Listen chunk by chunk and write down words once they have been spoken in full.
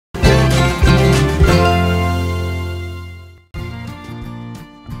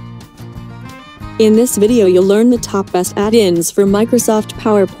In this video you'll learn the top best add-ins for Microsoft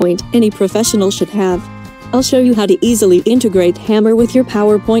PowerPoint any professional should have. I'll show you how to easily integrate Hammer with your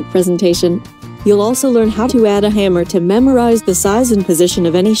PowerPoint presentation. You'll also learn how to add a hammer to memorize the size and position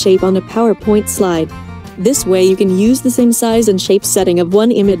of any shape on a PowerPoint slide. This way you can use the same size and shape setting of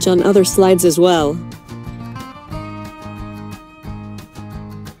one image on other slides as well.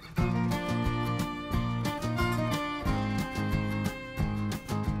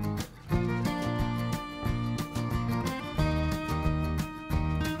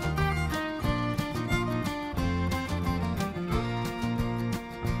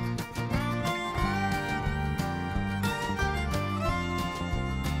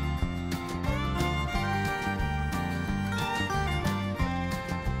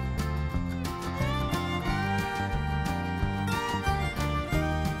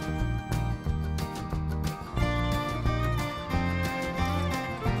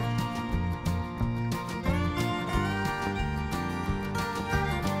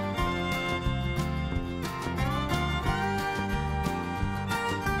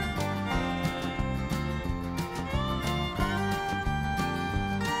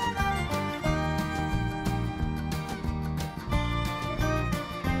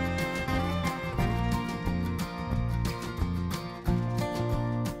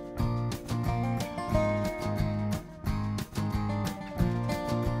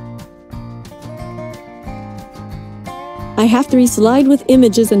 I have 3 slides with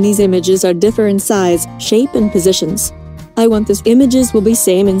images, and these images are different size, shape and positions. I want these images will be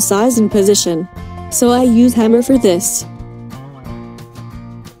same in size and position, so I use Hammer for this.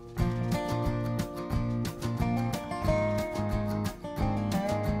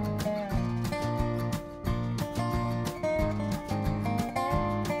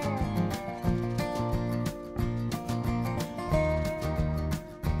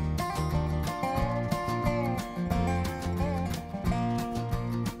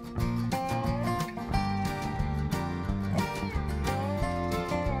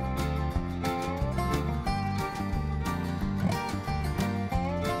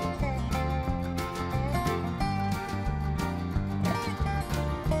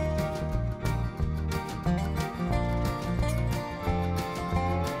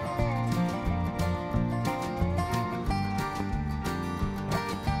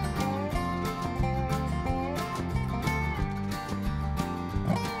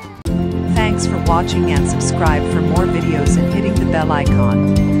 Thanks for watching and subscribe for more videos and hitting the bell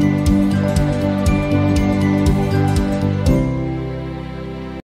icon.